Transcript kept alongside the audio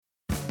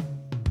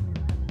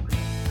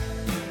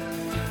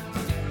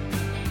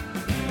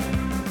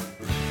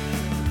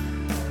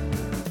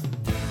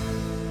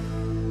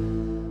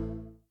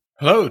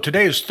Hello,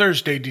 today is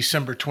Thursday,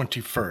 December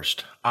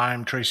 21st.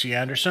 I'm Tracy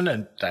Anderson,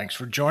 and thanks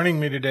for joining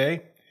me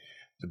today.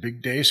 The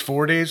big day's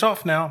 4 days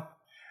off now.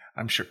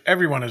 I'm sure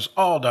everyone is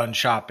all done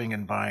shopping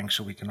and buying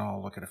so we can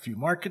all look at a few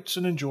markets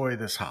and enjoy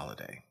this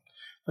holiday.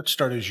 Let's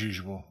start as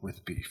usual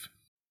with beef.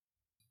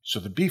 So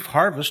the beef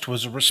harvest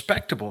was a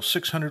respectable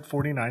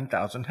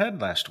 649,000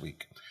 head last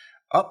week,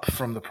 up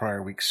from the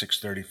prior week's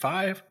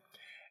 635,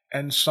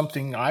 and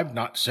something I've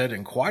not said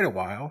in quite a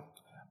while,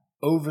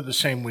 over the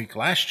same week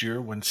last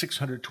year when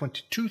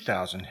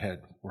 622,000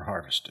 head were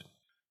harvested.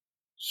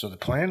 So the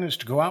plan is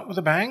to go out with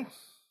a bang?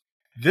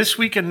 This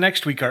week and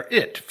next week are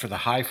it for the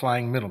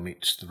high-flying middle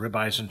meats, the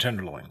ribeyes and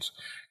tenderloins.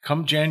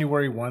 Come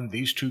January 1,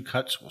 these two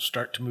cuts will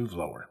start to move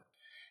lower.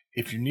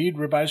 If you need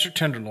ribeyes or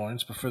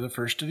tenderloins before the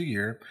first of the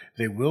year,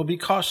 they will be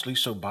costly,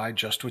 so buy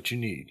just what you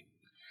need.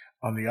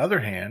 On the other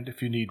hand,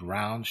 if you need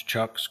rounds,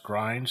 chucks,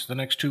 grinds, the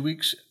next 2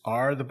 weeks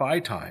are the buy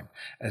time,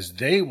 as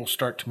they will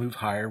start to move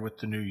higher with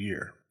the new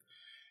year.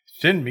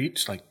 Thin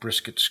meats like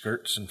brisket,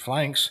 skirts, and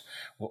flanks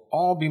will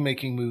all be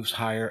making moves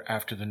higher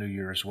after the new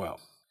year as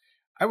well.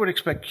 I would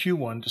expect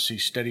Q1 to see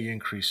steady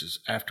increases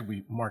after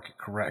we market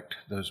correct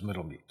those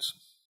middle meats.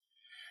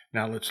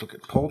 Now let's look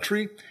at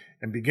poultry,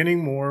 and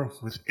beginning more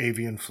with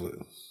avian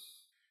flu.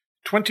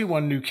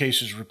 21 new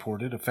cases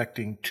reported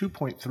affecting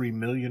 2.3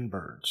 million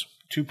birds,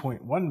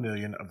 2.1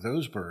 million of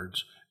those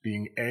birds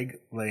being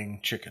egg-laying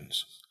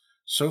chickens.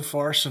 So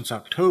far since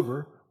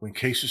October, when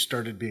cases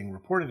started being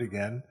reported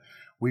again,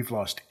 we've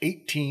lost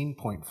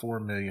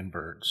 18.4 million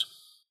birds.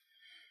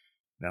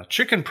 Now,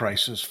 chicken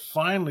prices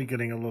finally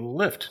getting a little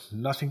lift.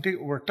 Nothing to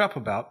get worked up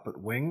about,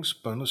 but wings,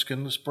 boneless,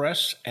 skinless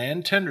breasts,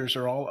 and tenders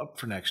are all up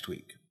for next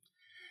week.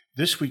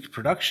 This week's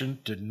production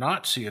did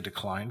not see a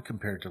decline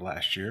compared to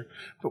last year,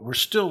 but we're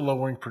still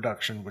lowering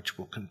production, which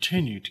will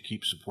continue to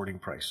keep supporting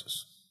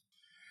prices.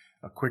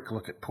 A quick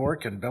look at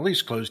pork, and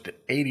bellies closed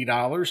at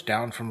 $80,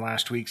 down from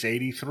last week's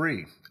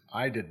 $83.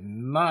 I did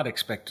not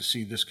expect to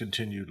see this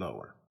continue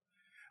lower.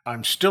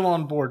 I'm still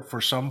on board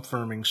for some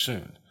firming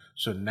soon,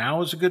 so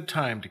now is a good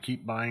time to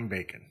keep buying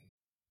bacon.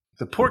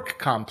 The pork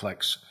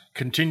complex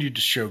continued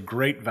to show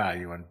great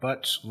value in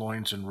butts,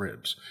 loins, and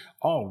ribs,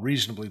 all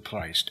reasonably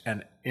priced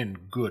and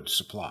in good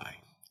supply.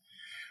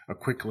 A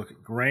quick look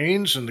at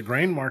grains, and the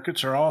grain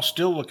markets are all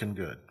still looking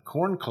good.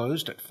 Corn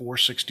closed at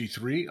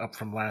 $4.63, up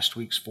from last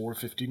week's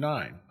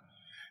 $4.59.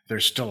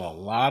 There's still a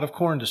lot of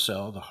corn to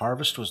sell. The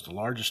harvest was the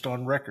largest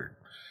on record.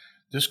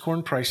 This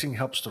corn pricing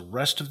helps the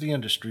rest of the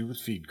industry with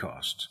feed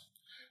costs.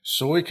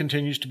 Soy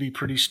continues to be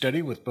pretty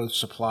steady with both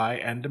supply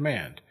and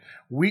demand.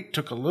 Wheat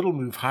took a little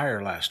move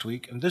higher last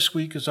week, and this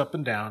week is up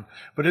and down,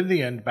 but in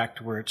the end back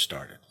to where it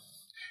started.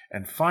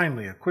 And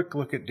finally, a quick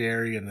look at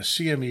dairy, and the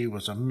CME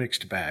was a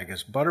mixed bag,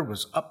 as butter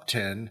was up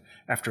 10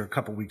 after a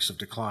couple weeks of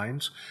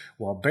declines,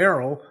 while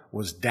barrel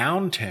was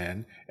down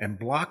 10 and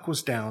block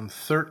was down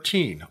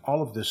 13,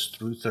 all of this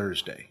through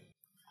Thursday.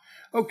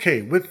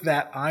 Okay, with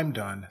that, I'm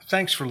done.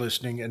 Thanks for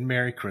listening, and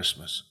Merry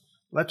Christmas.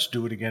 Let's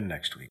do it again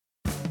next week.